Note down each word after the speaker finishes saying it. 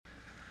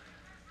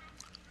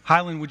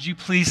Highland, would you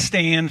please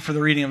stand for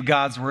the reading of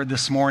God's word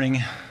this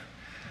morning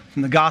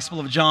from the Gospel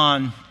of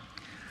John,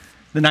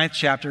 the 9th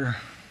chapter,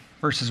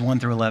 verses 1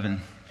 through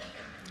 11.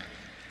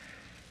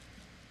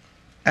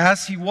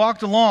 As he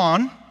walked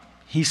along,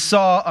 he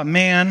saw a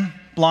man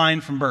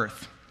blind from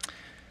birth.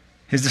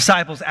 His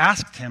disciples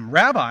asked him,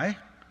 "Rabbi,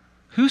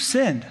 who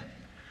sinned,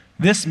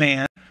 this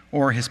man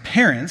or his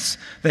parents,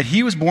 that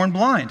he was born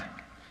blind?"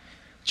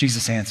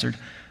 Jesus answered,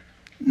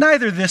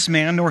 "Neither this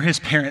man nor his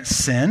parents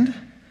sinned.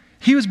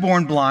 He was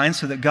born blind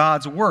so that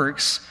God's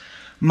works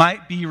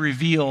might be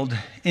revealed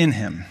in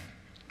him.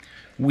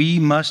 We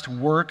must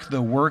work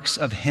the works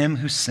of him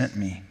who sent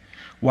me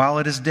while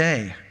it is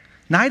day.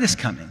 Night is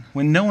coming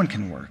when no one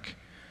can work.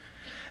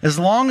 As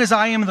long as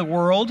I am in the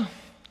world,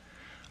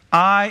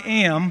 I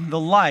am the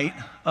light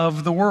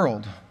of the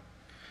world."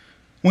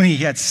 When he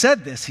had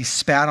said this, he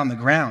spat on the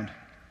ground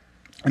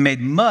and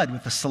made mud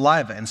with the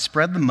saliva and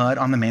spread the mud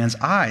on the man's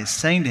eyes,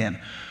 saying to him,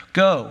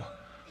 "Go,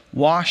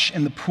 wash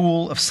in the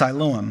pool of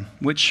Siloam,"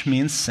 which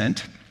means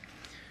sent.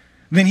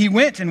 Then he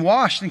went and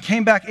washed and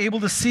came back able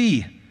to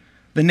see.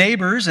 The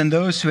neighbors and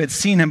those who had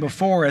seen him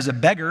before as a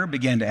beggar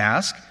began to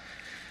ask,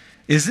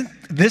 "Isn't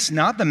this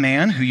not the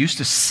man who used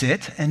to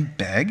sit and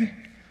beg?"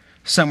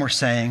 Some were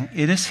saying,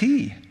 "It is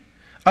he."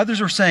 Others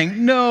were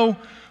saying, "No,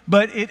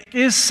 but it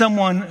is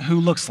someone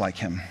who looks like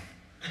him."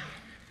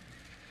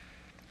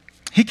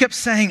 He kept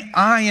saying,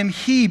 "I am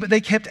he," but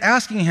they kept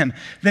asking him,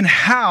 "Then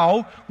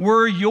how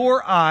were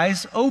your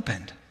eyes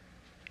opened?"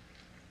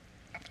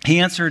 He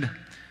answered,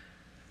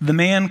 "The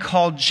man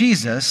called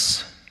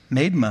Jesus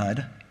made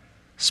mud,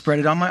 spread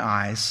it on my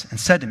eyes,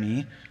 and said to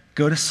me,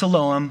 'Go to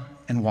Siloam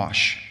and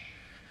wash.'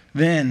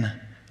 Then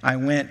I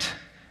went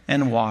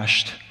and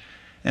washed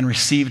and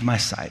received my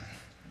sight."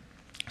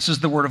 This is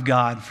the word of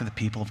God for the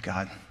people of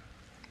God.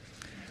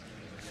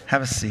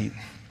 Have a seat.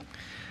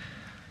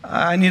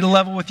 I need to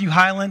level with you,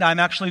 Highland. I'm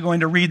actually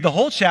going to read the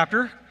whole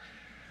chapter.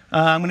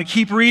 I'm going to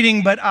keep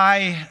reading, but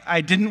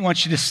I didn't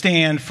want you to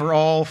stand for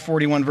all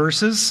 41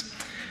 verses.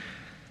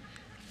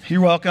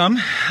 You're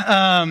welcome.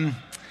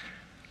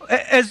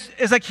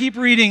 As I keep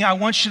reading, I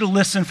want you to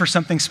listen for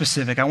something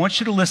specific. I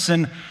want you to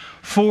listen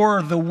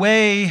for the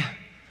way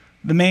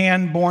the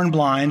man born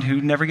blind,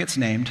 who never gets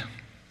named,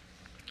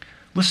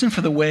 listen for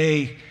the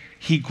way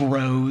he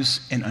grows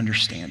in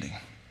understanding.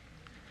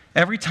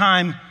 Every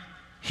time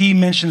he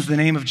mentions the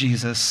name of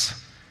Jesus,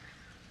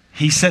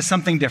 he says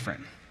something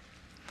different.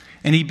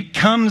 And he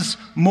becomes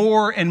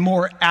more and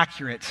more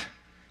accurate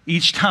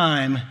each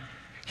time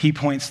he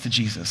points to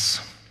Jesus.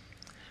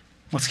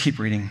 Let's keep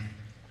reading.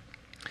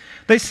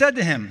 They said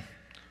to him,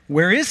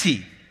 "Where is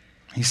he?"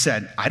 He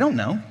said, "I don't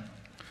know."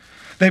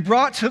 They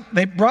brought to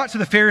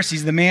the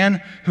Pharisees the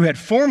man who had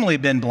formerly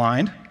been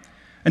blind,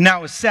 and now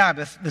it was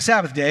the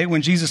Sabbath day,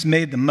 when Jesus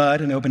made the mud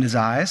and opened his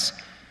eyes.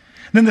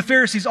 Then the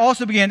Pharisees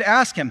also began to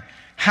ask him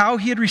how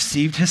he had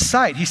received his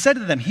sight. He said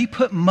to them, "He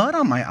put mud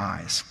on my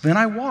eyes. Then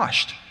I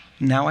washed.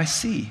 Now I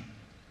see."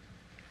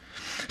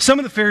 Some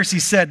of the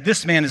Pharisees said,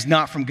 "This man is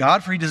not from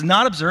God, for he does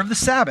not observe the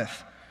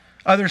Sabbath."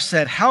 Others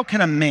said, "How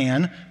can a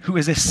man who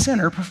is a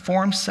sinner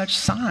perform such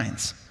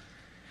signs?"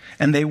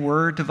 And they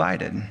were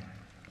divided.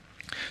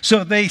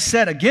 So they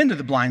said again to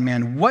the blind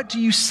man, "What do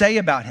you say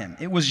about him?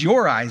 It was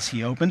your eyes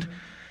he opened."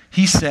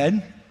 He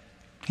said,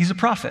 "He's a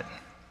prophet."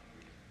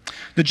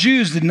 The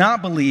Jews did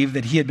not believe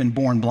that he had been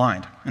born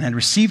blind and had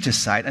received his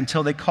sight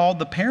until they called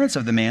the parents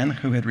of the man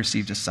who had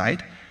received his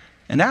sight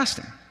and asked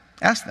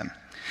them,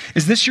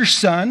 "Is this your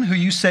son who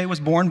you say was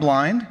born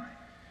blind?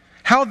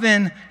 How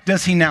then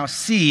does he now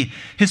see?"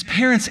 His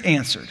parents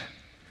answered,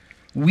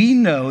 "We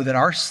know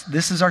that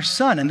this is our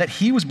son and that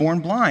he was born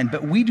blind,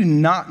 but we do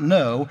not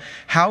know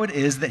how it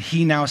is that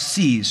he now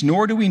sees,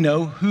 nor do we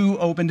know who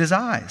opened his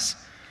eyes.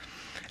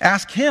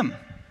 Ask him.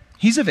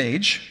 He's of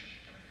age.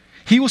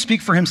 He will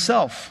speak for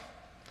himself."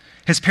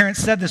 His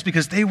parents said this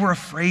because they were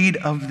afraid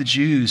of the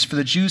Jews, for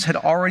the Jews had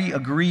already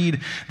agreed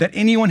that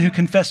anyone who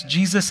confessed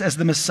Jesus as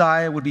the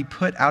Messiah would be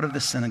put out of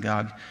the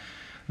synagogue.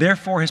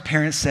 Therefore, his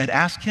parents said,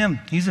 "Ask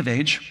him. He's of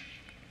age."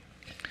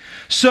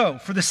 So,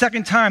 for the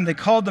second time, they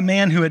called the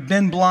man who had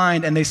been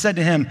blind, and they said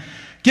to him,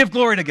 "Give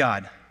glory to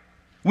God.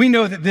 We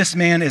know that this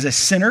man is a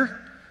sinner."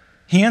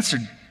 He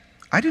answered,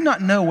 "I do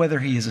not know whether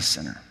he is a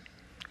sinner.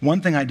 One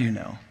thing I do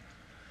know,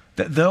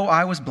 that though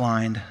I was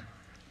blind,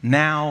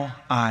 now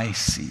I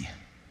see."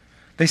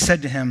 They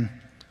said to him,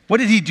 "What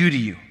did he do to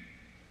you?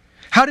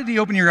 How did he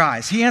open your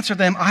eyes?" He answered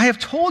them, "I have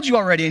told you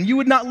already, and you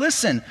would not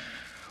listen.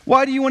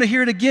 Why do you want to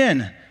hear it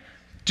again?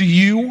 Do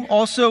you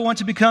also want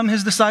to become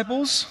his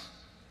disciples?"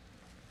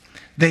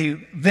 They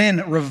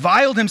then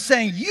reviled him,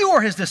 saying, "You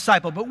are his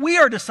disciple, but we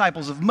are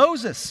disciples of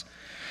Moses.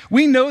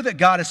 We know that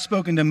God has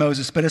spoken to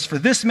Moses, but as for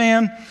this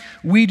man,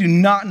 we do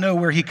not know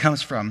where he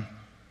comes from."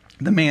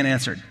 The man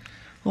answered,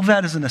 "Well,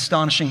 that is an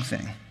astonishing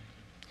thing.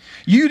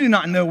 You do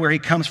not know where he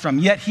comes from,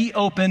 yet he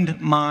opened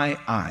my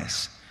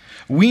eyes.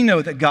 We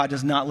know that God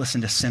does not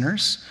listen to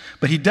sinners,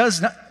 but he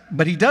does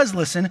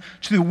listen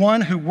to the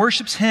one who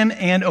worships him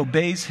and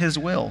obeys his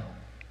will."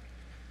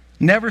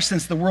 Never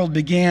since the world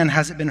began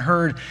has it been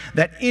heard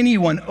that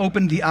anyone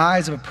opened the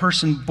eyes of a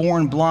person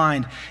born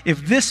blind.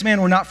 If this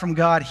man were not from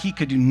God, he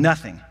could do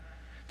nothing.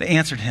 They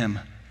answered him,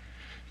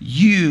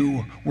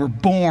 you were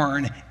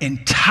born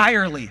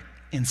entirely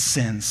in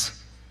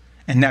sins,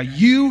 and now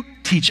you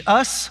teach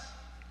us?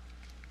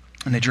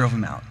 And they drove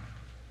him out.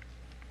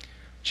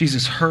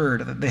 Jesus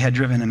heard that they had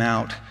driven him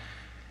out.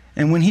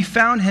 And when he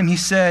found him, he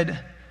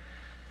said,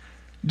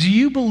 do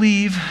you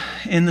believe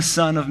in the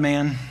Son of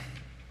Man?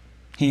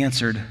 He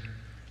answered,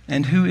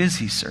 and who is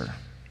he, sir?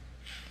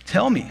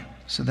 Tell me,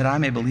 so that I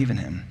may believe in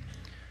him.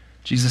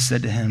 Jesus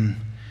said to him,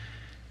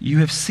 you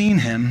have seen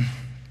him,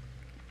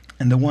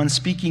 and the one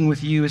speaking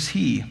with you is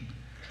he.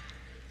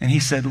 And he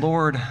said,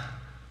 Lord,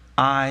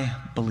 I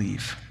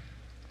believe.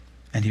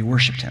 And he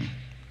worshiped him.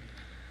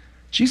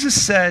 Jesus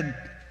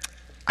said,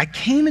 I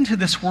came into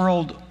this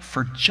world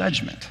for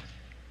judgment,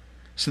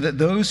 so that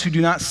those who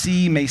do not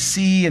see may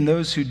see, and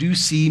those who do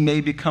see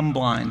may become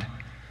blind.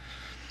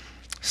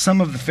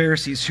 Some of the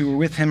Pharisees who were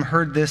with him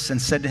heard this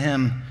and said to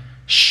him,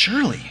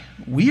 surely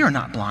we are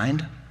not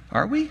blind,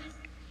 are we?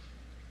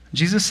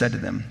 Jesus said to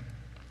them,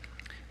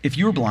 if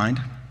you were blind,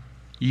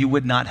 you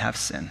would not have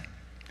sin.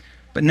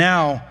 But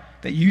now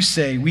that you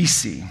say we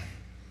see,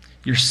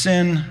 your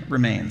sin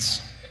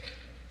remains.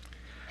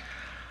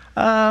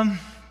 I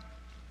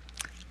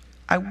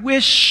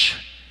wish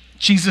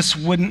Jesus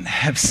wouldn't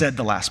have said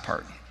the last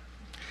part.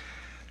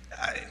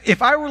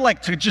 If I were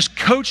to just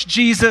coach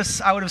Jesus,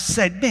 I would have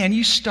said, man,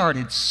 you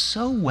started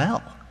so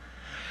well.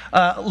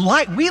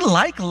 We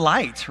like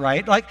light,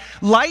 right? Like,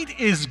 light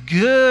is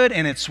good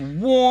and it's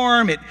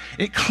warm.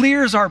 It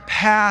clears our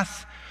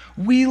path.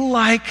 We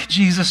like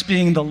Jesus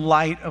being the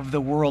light of the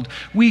world.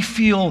 We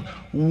feel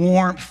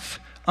warmth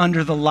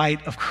under the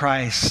light of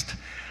Christ.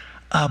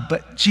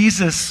 But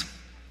Jesus,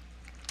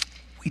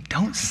 we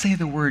don't say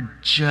the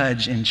word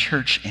judge in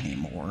church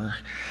anymore.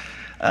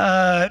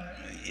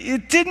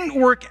 It didn't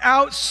work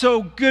out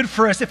so good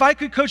for us. If I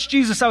could coach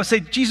Jesus, I would say,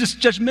 Jesus,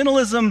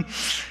 judgmentalism,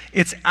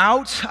 it's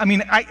out. I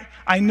mean,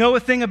 I know a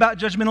thing about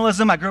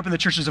judgmentalism. I grew up in the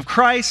Churches of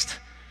Christ.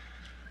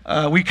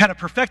 We kind of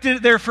perfected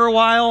it there for a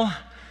while.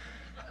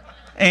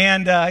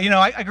 And,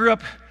 I grew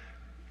up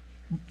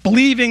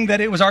believing that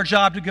it was our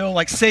job to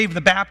go, save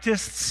the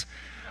Baptists.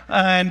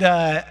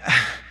 And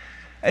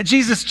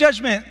Jesus,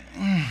 judgment,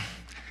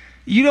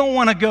 you don't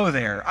want to go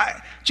there.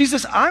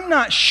 Jesus, I'm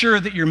not sure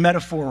that your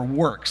metaphor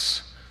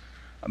works,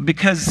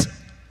 because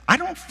I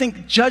don't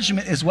think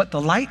judgment is what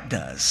the light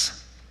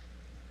does.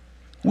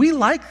 We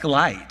like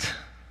light.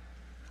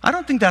 I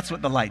don't think that's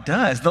what the light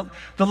does.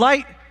 The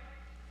light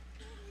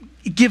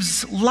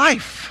gives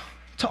life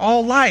to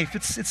all life.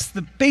 It's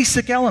the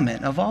basic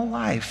element of all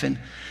life.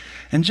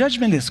 And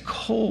judgment is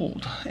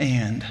cold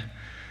and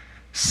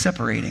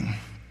separating.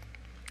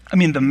 I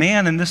mean, the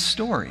man in this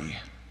story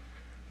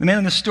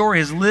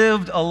has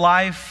lived a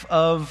life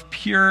of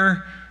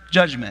pure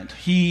judgment.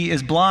 He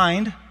is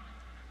blind,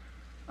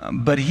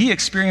 but he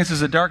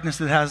experiences a darkness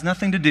that has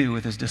nothing to do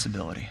with his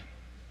disability.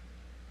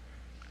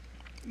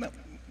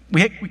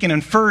 We can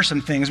infer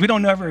some things. We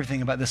don't know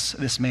everything about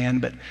this man,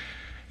 but,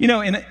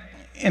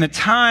 in a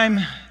time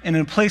and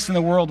in a place in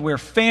the world where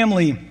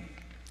family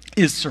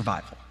is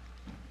survival,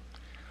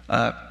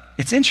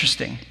 it's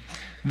interesting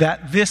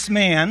that this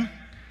man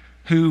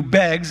who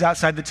begs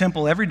outside the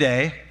temple every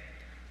day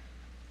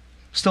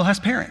still has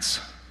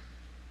parents.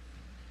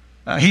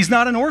 He's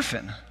not an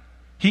orphan.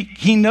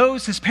 He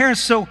knows his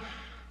parents. So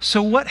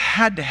what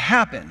had to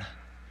happen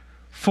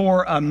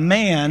for a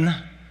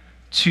man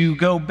to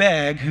go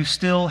beg who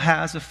still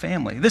has a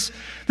family? This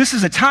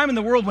is a time in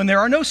the world when there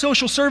are no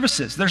social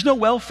services. There's no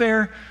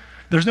welfare.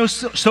 There's no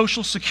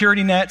social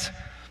security net.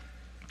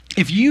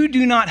 If you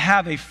do not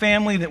have a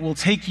family that will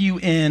take you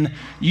in,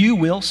 you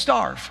will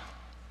starve.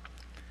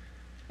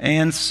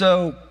 And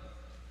so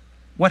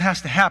what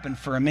has to happen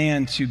for a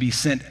man to be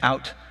sent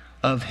out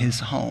of his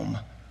home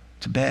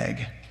to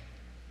beg?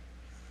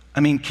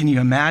 I mean, can you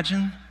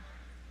imagine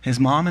his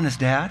mom and his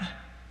dad?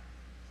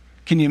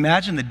 Can you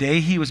imagine the day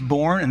he was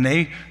born and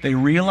they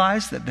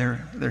realized that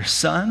their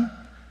son,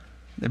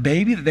 their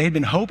baby that they had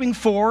been hoping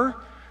for,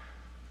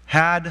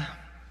 had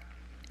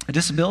a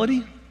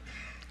disability?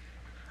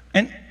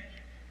 And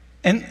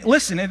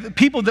listen,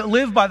 people that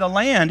live by the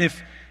land,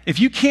 if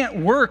you can't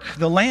work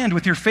the land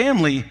with your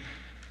family,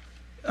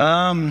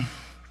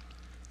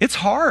 it's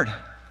hard.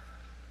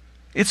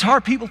 It's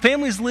hard.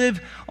 Families live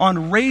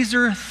on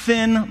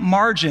razor-thin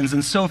margins.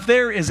 And so if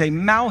there is a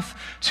mouth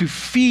to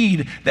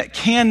feed that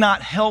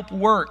cannot help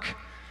work,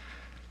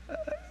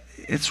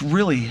 it's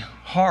really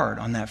hard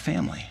on that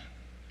family.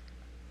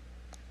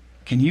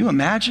 Can you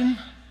imagine?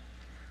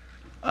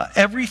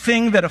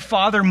 Everything that a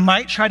father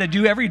might try to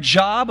do, every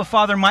job a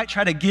father might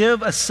try to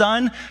give a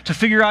son to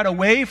figure out a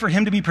way for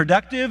him to be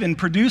productive and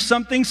produce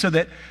something so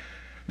that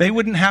they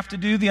wouldn't have to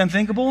do the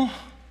unthinkable.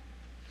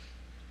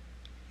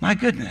 My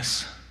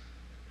goodness.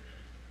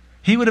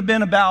 He would have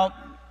been about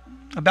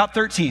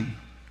 13.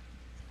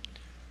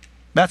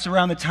 That's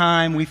around the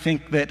time we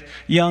think that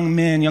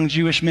young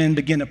Jewish men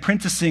begin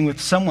apprenticing with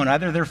someone,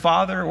 either their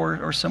father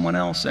or someone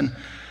else. And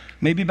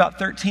maybe about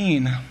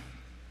 13,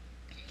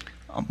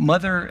 a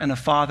mother and a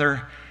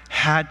father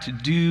had to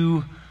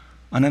do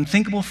an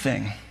unthinkable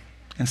thing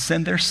and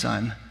send their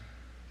son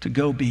to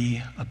go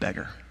be a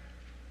beggar.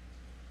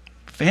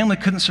 Family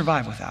couldn't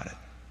survive without it.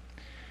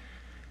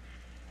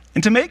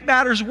 And to make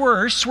matters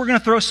worse, we're going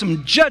to throw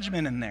some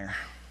judgment in there.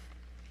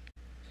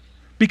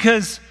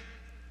 Because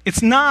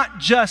it's not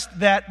just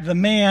that the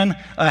man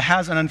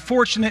has an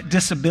unfortunate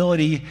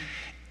disability.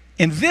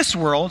 In this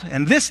world,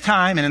 and this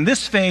time, and in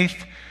this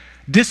faith,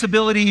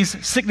 disabilities,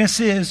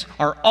 sicknesses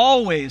are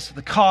always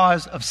the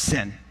cause of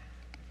sin.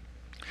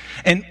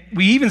 And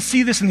we even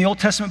see this in the Old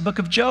Testament book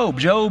of Job.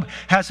 Job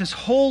has his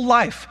whole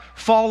life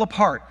fall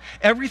apart.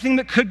 Everything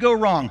that could go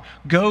wrong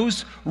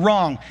goes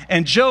wrong.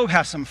 And Job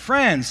has some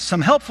friends,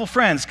 some helpful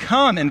friends,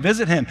 come and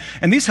visit him.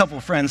 And these helpful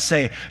friends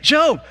say,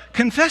 Job,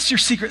 confess your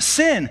secret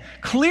sin.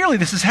 Clearly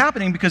this is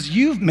happening because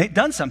you've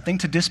done something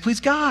to displease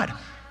God.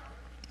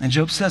 And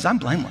Job says, I'm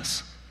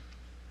blameless.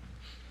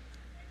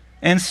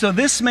 And so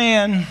this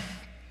man,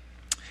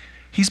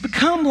 he's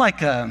become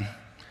like a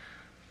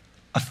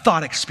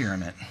thought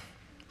experiment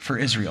for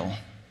Israel.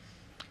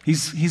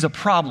 He's a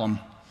problem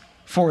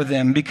for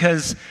them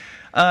because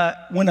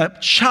when a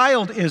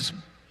child is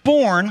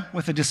born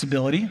with a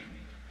disability,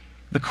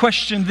 the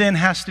question then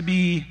has to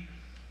be,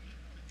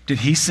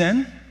 did he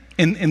sin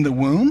in the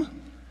womb?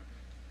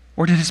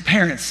 Or did his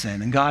parents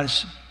sin and God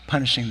is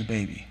punishing the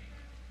baby?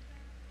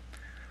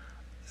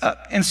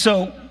 And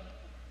so,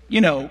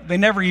 they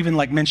never even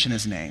mention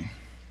his name.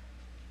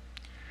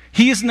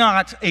 He is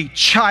not a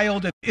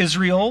child of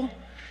Israel.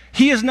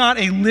 He is not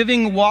a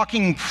living,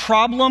 walking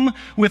problem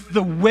with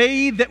the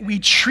way that we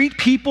treat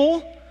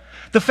people.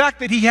 The fact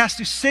that he has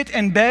to sit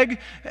and beg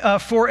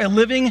for a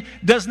living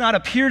does not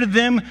appear to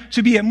them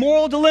to be a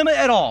moral dilemma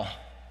at all.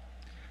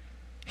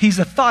 He's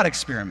a thought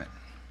experiment.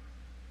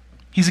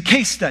 He's a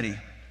case study.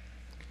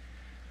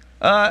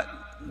 We're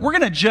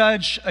going to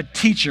judge a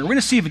teacher. We're going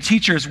to see if a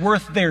teacher is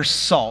worth their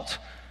salt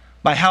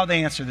by how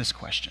they answer this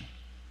question.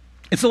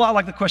 It's a lot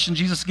like the question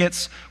Jesus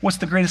gets, what's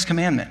the greatest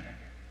commandment?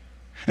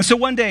 And so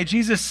one day,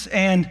 Jesus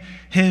and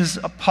his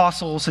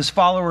apostles, his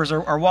followers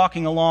are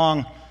walking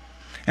along,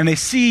 and they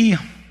see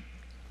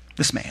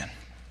this man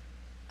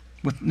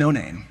with no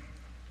name.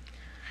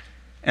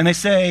 And they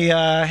say,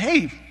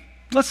 hey,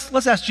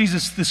 let's ask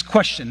Jesus this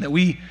question that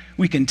we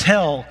can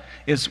tell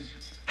is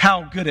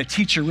how good a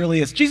teacher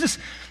really is. Jesus,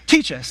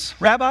 teach us.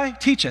 Rabbi,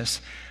 teach us.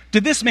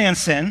 Did this man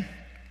sin,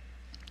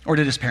 or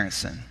did his parents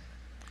sin?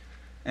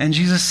 And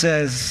Jesus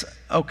says,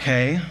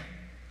 okay,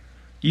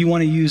 you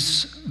want to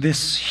use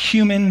this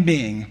human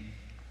being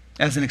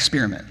as an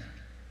experiment.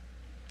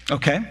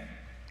 Okay?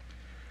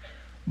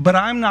 But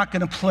I'm not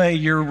going to play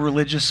your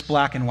religious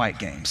black and white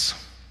games.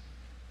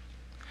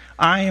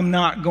 I am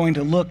not going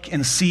to look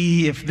and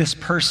see if this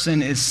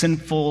person is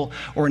sinful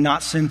or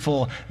not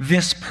sinful.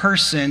 This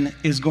person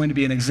is going to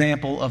be an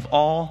example of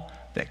all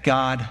that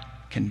God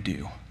can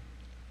do.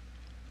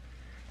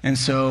 And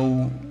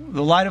so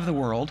the light of the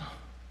world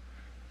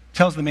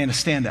tells the man to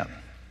stand up.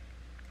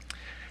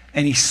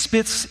 And he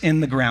spits in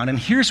the ground. And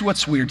here's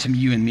what's weird to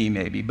you and me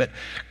maybe, but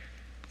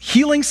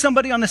healing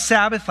somebody on the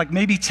Sabbath,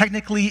 maybe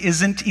technically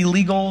isn't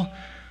illegal,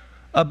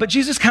 but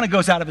Jesus kind of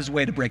goes out of his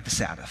way to break the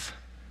Sabbath.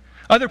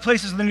 Other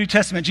places in the New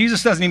Testament,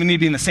 Jesus doesn't even need to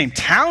be in the same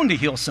town to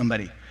heal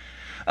somebody.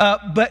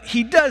 But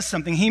he does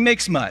something. He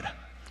makes mud,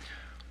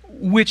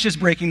 which is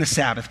breaking the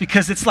Sabbath,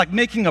 because it's like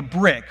making a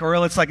brick,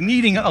 or it's like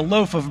kneading a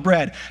loaf of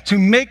bread. To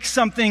make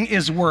something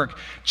is work.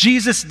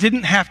 Jesus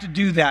didn't have to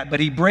do that, but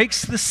he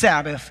breaks the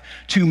Sabbath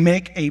to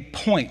make a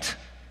point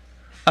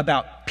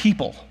about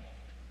people.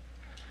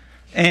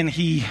 And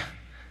he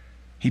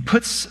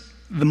puts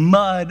the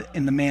mud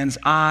in the man's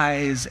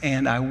eyes,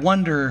 and I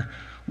wonder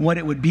what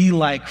it would be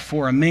like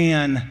for a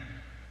man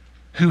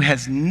who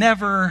has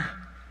never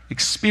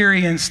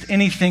experienced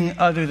anything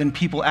other than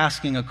people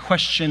asking a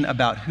question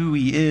about who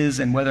he is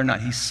and whether or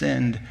not he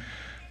sinned,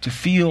 to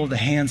feel the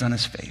hands on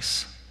his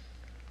face,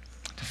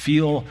 to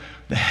feel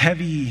the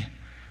heavy,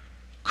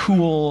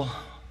 cool,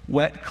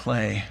 wet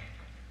clay,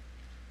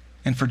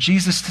 and for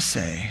Jesus to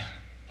say,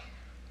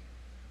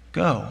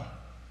 go,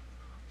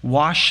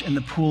 wash in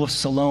the pool of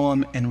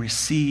Siloam and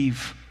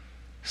receive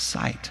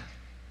sight.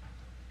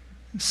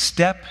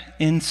 Step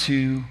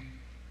into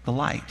the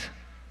light.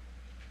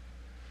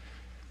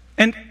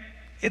 And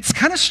it's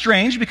kind of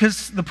strange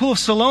because the pool of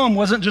Siloam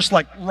wasn't just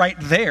right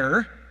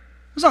there.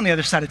 It was on the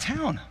other side of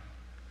town,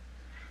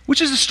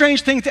 which is a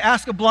strange thing to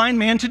ask a blind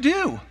man to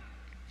do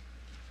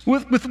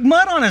with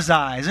mud on his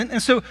eyes. And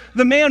so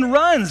the man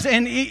runs,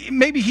 and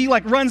maybe he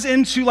runs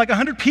into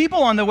 100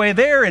 people on the way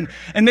there, and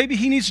maybe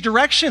he needs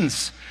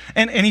directions.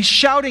 And he's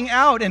shouting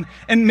out, and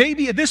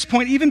maybe at this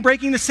point even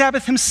breaking the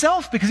Sabbath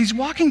himself because he's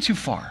walking too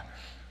far.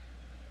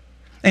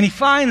 And he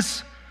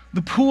finds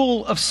the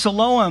pool of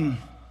Siloam.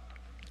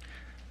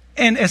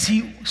 And as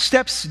he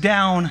steps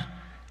down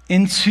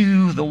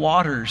into the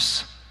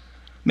waters,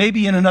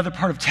 maybe in another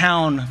part of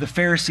town, the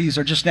Pharisees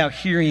are just now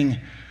hearing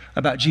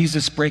about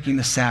Jesus breaking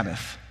the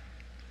Sabbath.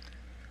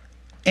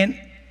 And,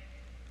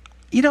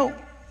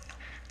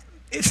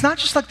 it's not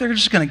just like they're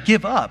just going to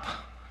give up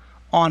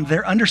on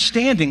their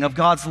understanding of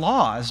God's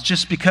laws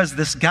just because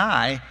this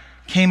guy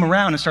came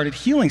around and started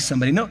healing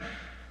somebody. No,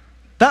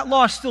 that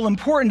law is still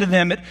important to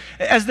them.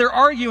 As they're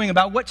arguing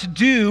about what to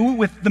do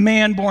with the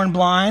man born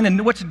blind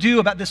and what to do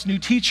about this new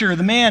teacher,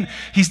 the man,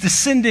 he's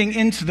descending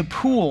into the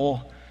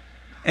pool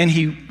and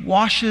he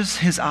washes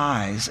his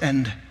eyes.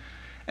 And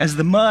as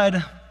the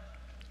mud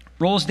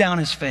rolls down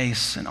his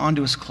face and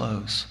onto his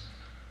clothes,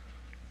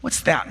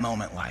 what's that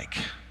moment like?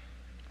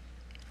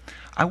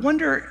 I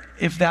wonder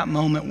if that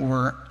moment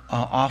were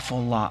an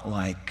awful lot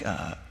like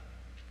the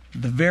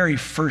very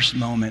first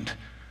moment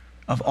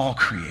of all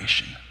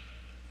creation.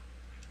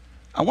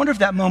 I wonder if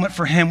that moment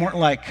for him weren't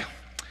like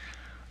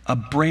a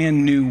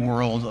brand new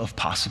world of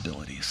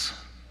possibilities.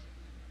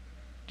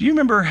 Do you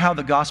remember how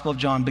the Gospel of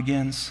John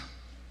begins?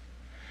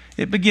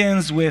 It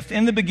begins with,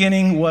 in the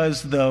beginning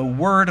was the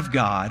Word of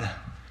God,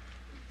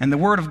 and the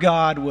Word of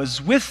God was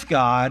with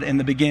God in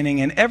the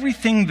beginning, and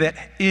everything that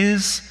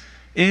is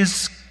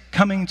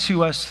coming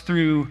to us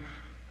through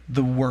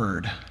the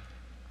Word.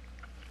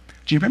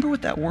 Do you remember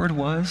what that Word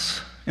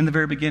was in the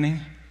very beginning?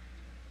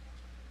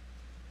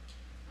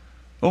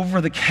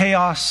 Over the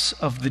chaos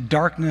of the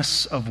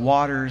darkness of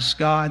waters,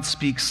 God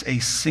speaks a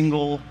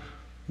single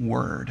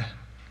word: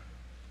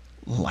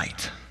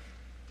 light.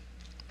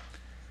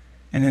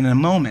 And in a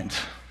moment,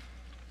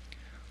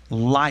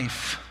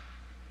 life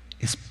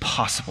is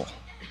possible.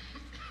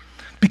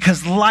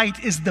 Because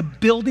light is the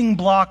building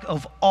block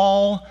of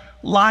all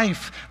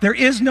life. There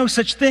is no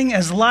such thing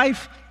as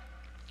life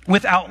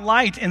without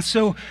light. And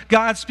so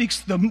God speaks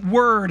the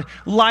word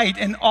light,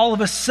 and all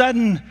of a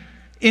sudden,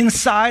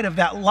 inside of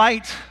that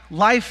light,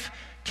 life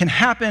can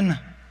happen.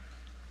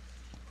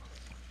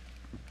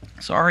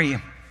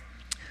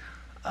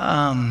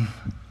 And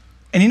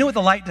you know what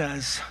the light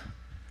does?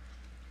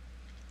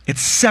 It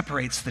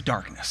separates the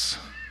darkness.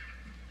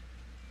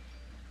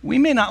 We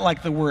may not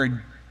like the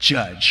word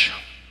judge,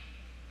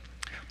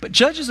 but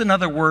judge is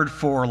another word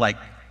for like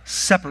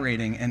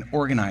separating and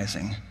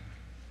organizing.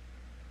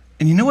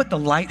 And you know what the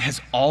light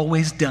has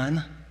always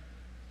done?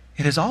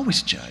 It has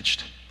always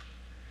judged.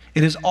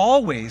 It has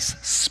always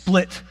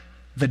split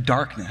the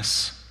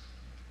darkness.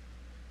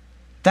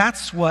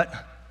 That's what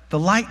the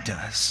light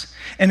does.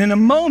 And in a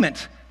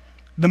moment,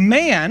 the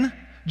man,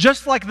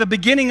 just like the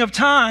beginning of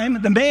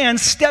time, the man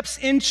steps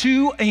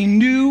into a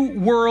new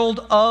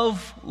world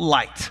of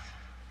light.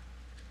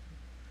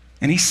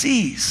 And he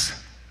sees.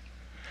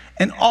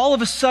 And all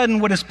of a sudden,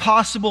 what is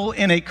possible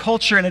in a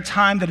culture and a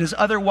time that is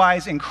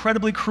otherwise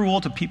incredibly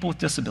cruel to people with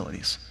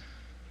disabilities,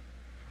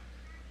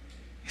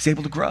 he's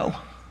able to grow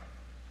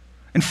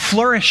and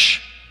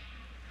flourish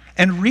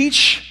and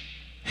reach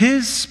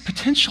his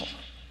potential.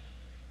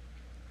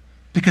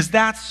 Because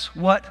that's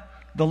what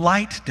the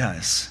light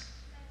does.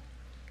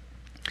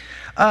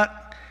 The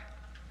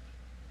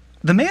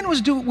man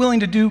was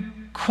willing to do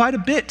quite a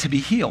bit to be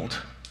healed.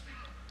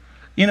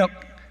 You know,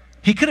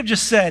 he could have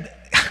just said,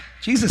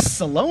 Jesus,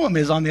 Siloam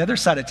is on the other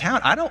side of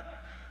town.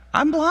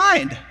 I'm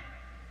blind.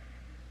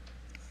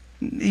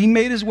 He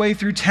made his way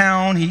through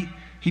town.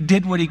 He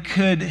did what he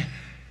could.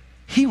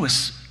 He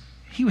was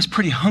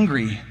pretty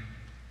hungry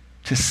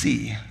to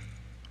see.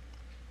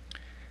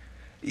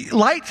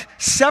 Light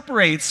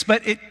separates,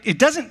 but it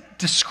doesn't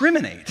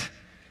discriminate.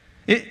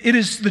 It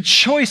is the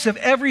choice of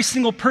every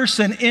single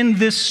person in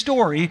this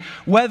story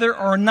whether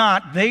or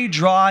not they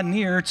draw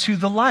near to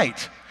the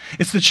light.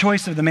 It's the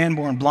choice of the man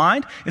born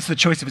blind. It's the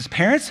choice of his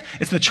parents.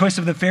 It's the choice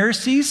of the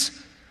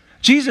Pharisees.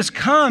 Jesus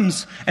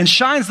comes and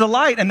shines the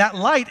light, and that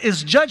light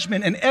is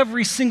judgment, and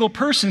every single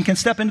person can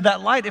step into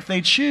that light if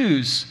they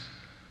choose,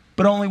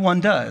 but only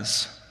one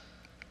does.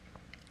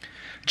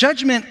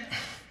 Judgment,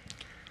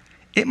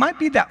 it might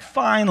be that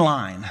fine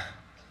line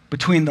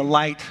between the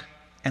light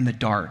and the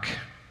dark.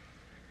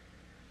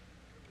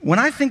 When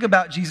I think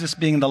about Jesus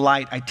being the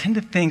light, I tend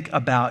to think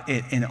about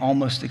it in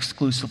almost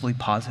exclusively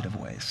positive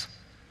ways.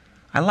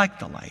 I like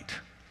the light.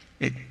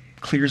 It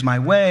clears my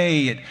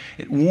way.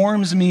 It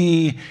warms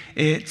me.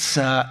 It's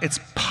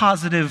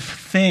positive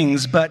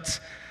things. But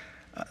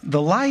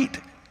the light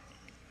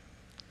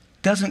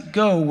doesn't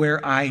go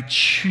where I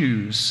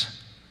choose.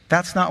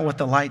 That's not what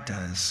the light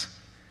does.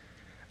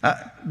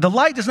 The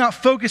light does not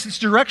focus its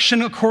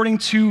direction according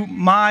to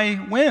my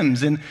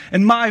whims and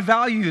my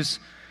values.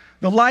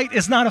 The light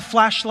is not a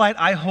flashlight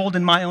I hold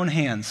in my own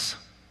hands.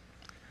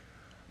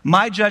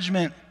 My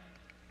judgment,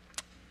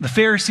 the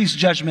Pharisees'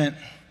 judgment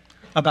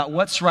about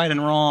what's right and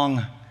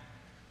wrong,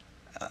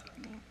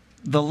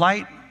 the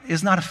light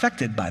is not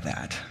affected by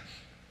that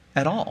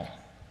at all.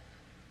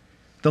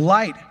 The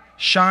light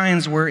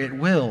shines where it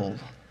will.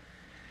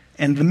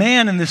 And the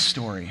man in this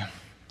story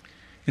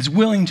is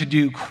willing to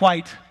do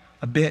quite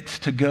a bit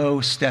to go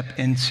step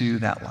into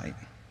that light.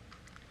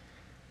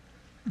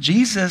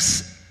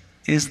 Jesus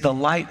is the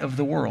light of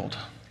the world.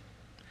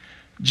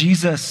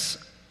 Jesus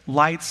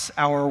lights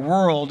our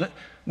world.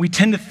 We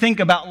tend to think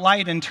about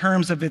light in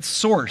terms of its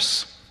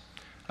source.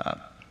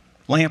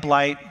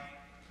 Lamplight,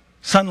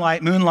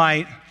 sunlight,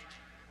 moonlight,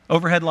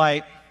 overhead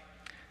light.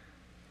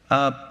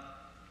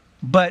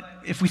 But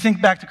if we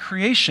think back to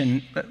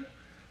creation,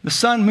 the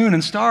sun, moon,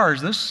 and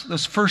stars,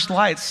 those first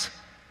lights,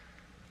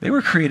 they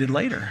were created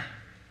later.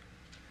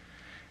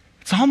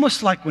 It's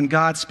almost like when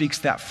God speaks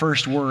that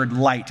first word,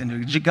 light,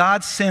 and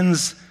God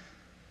sends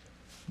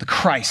the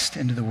Christ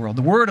into the world,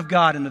 the Word of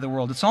God into the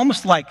world. It's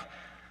almost like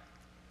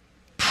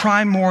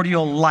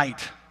primordial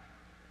light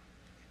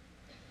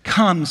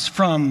comes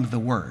from the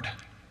Word,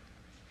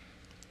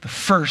 the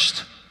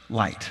first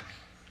light.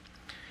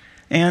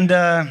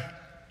 And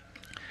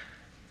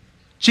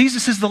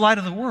Jesus is the light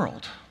of the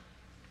world.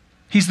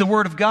 He's the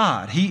Word of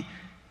God. He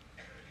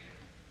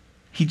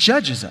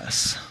judges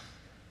us.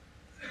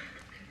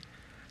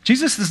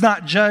 Jesus does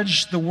not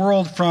judge the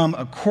world from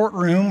a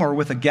courtroom or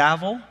with a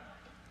gavel.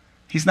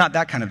 He's not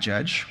that kind of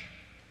judge.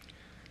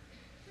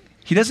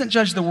 He doesn't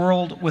judge the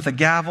world with a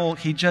gavel.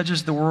 He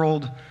judges the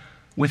world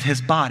with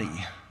his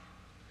body.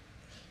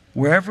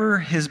 Wherever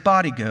his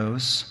body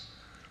goes,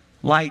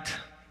 light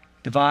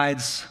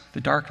divides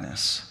the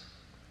darkness.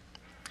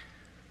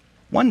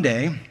 One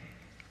day,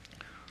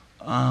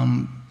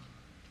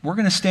 we're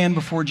going to stand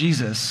before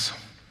Jesus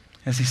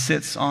as he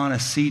sits on a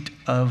seat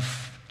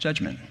of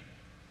judgment.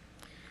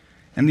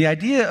 And the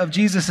idea of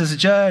Jesus as a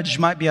judge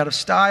might be out of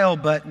style,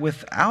 but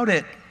without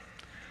it,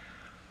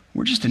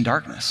 we're just in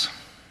darkness.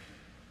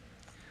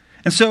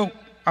 And so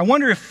I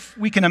wonder if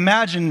we can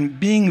imagine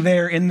being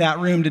there in that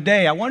room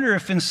today. I wonder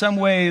if in some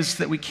ways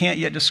that we can't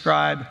yet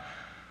describe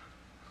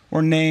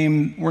or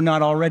name, we're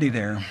not already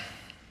there.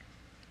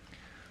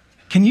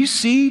 Can you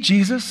see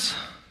Jesus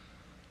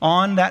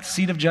on that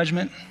seat of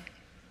judgment?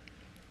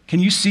 Can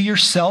you see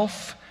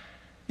yourself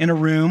in a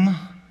room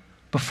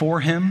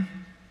before him?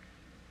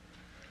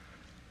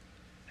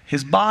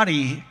 His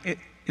body,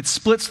 it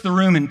splits the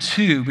room in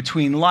two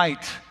between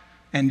light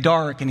and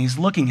dark, and he's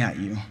looking at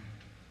you.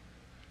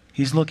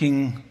 He's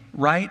looking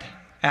right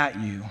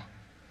at you.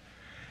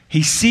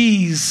 He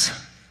sees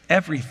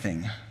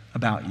everything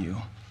about you,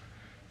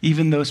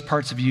 even those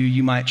parts of you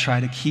you might try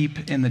to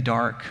keep in the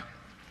dark.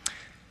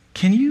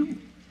 Can you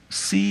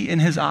see in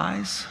his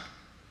eyes?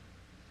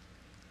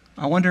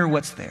 I wonder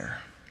what's there.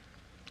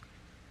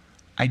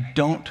 I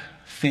don't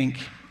think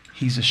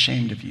he's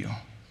ashamed of you.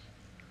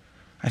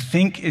 I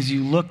think as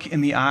you look in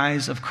the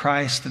eyes of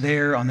Christ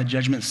there on the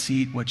judgment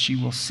seat, what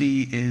you will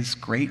see is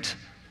great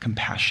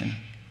compassion.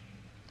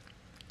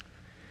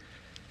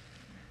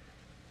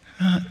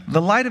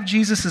 The light of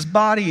Jesus'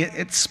 body,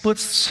 it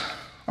splits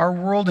our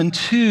world in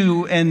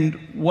two, and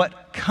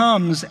what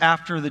comes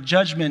after the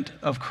judgment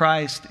of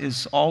Christ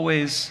is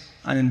always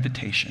an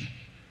invitation.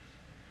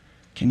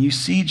 Can you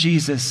see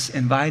Jesus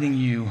inviting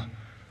you,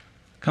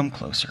 come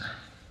closer?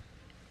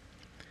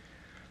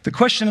 The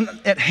question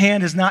at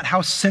hand is not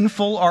how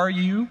sinful are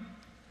you?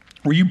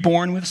 Were you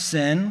born with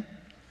sin?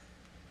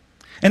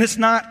 And it's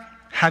not,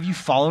 have you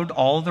followed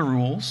all the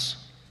rules?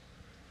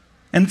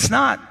 And it's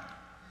not,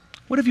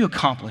 what have you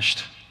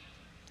accomplished?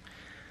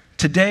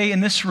 Today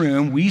in this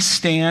room, we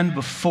stand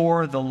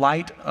before the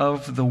light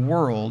of the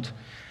world,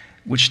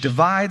 which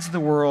divides the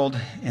world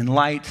in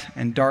light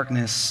and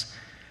darkness.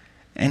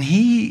 And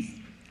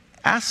he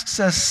asks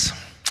us,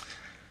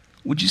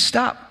 would you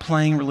stop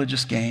playing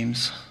religious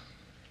games?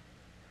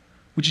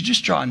 Would you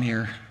just draw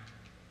near?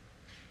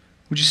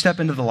 Would you step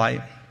into the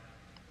light?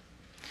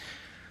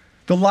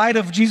 The light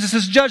of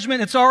Jesus'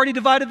 judgment, it's already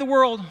divided the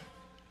world.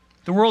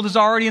 The world is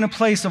already in a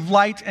place of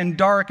light and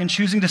dark, and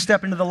choosing to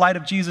step into the light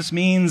of Jesus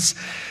means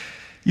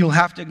you'll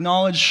have to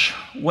acknowledge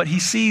what he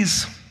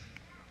sees.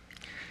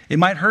 It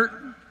might hurt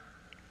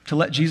to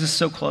let Jesus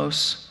so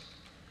close.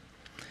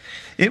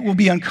 It will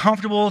be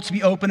uncomfortable to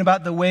be open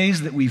about the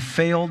ways that we've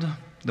failed,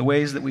 the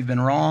ways that we've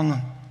been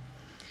wrong.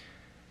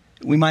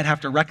 We might have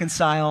to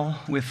reconcile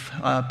with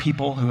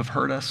people who have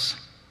hurt us.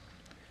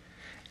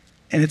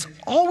 And it's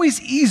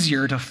always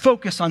easier to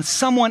focus on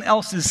someone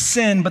else's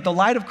sin, but the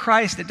light of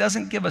Christ, it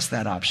doesn't give us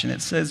that option.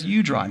 It says,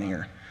 you draw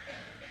near.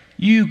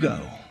 You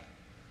go.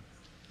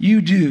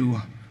 You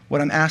do what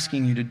I'm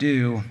asking you to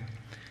do.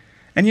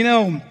 And you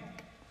know,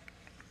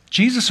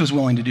 Jesus was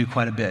willing to do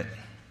quite a bit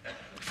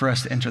for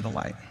us to enter the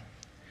light.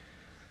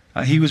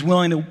 He was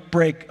willing to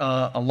break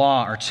a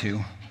law or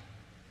two.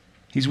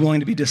 He's willing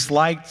to be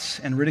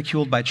disliked and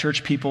ridiculed by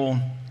church people.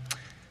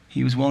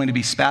 He was willing to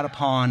be spat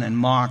upon and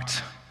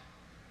mocked.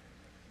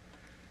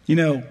 You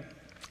know,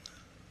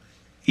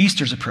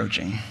 Easter's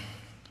approaching.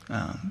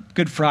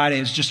 Good Friday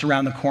is just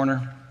around the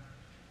corner.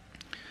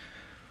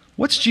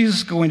 What's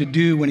Jesus going to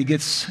do when he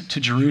gets to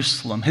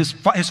Jerusalem? His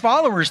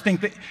followers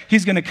think that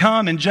he's going to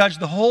come and judge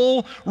the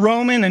whole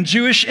Roman and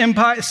Jewish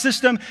empire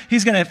system.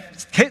 He's going to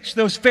catch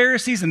those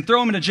Pharisees and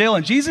throw them into jail,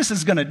 and Jesus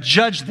is going to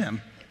judge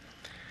them.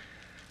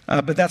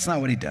 But that's not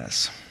what he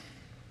does.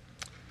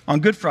 On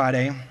Good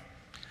Friday,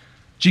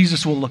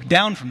 Jesus will look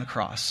down from the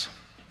cross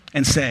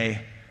and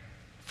say,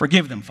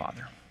 forgive them,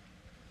 Father.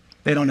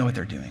 They don't know what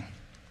they're doing.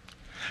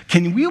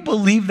 Can we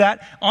believe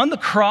that? On the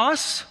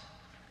cross,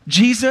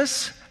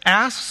 Jesus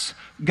asks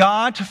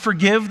God to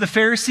forgive the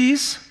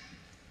Pharisees.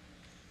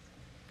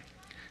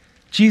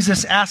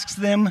 Jesus asks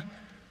them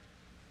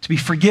to be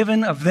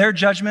forgiven of their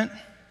judgment.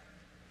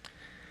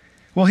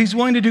 Well, he's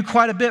willing to do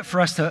quite a bit for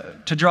us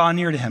to draw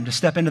near to him, to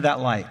step into that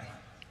light.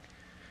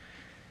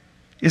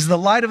 Is the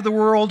light of the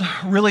world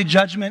really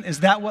judgment?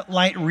 Is that what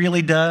light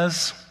really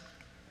does?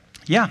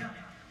 Yeah,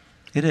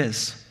 it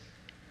is.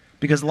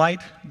 Because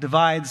light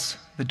divides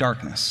the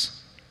darkness,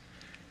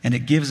 and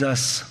it gives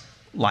us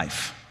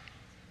life.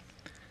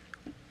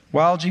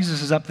 While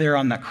Jesus is up there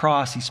on that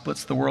cross, he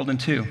splits the world in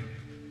two.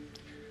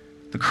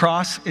 The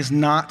cross is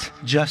not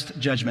just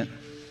judgment.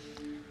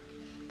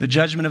 The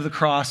judgment of the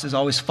cross is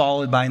always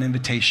followed by an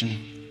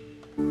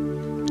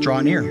invitation.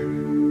 Draw near.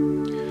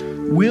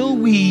 Will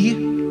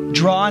we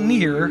draw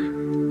near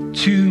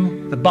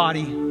to the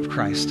body of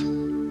Christ?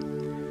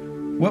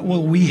 What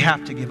will we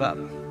have to give up?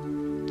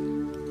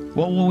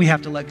 What will we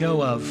have to let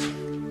go of?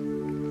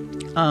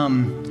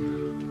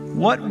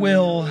 What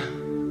will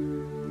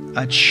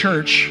a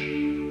church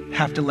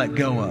have to let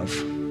go of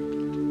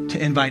to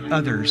invite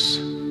others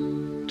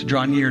to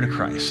draw near to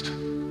Christ?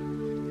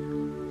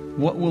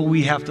 What will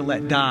we have to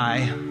let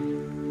die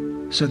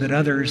so that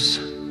others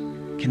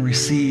can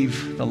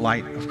receive the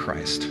light of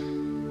Christ?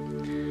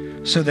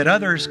 So that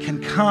others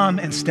can come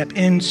and step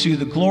into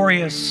the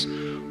glorious,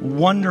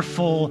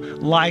 wonderful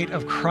light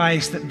of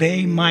Christ, that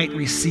they might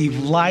receive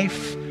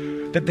life,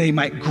 that they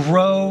might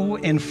grow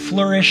and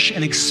flourish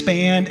and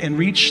expand and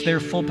reach their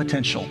full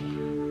potential.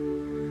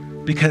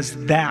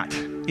 Because that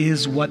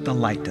is what the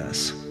light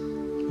does.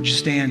 Would you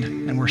stand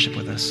and worship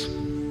with us?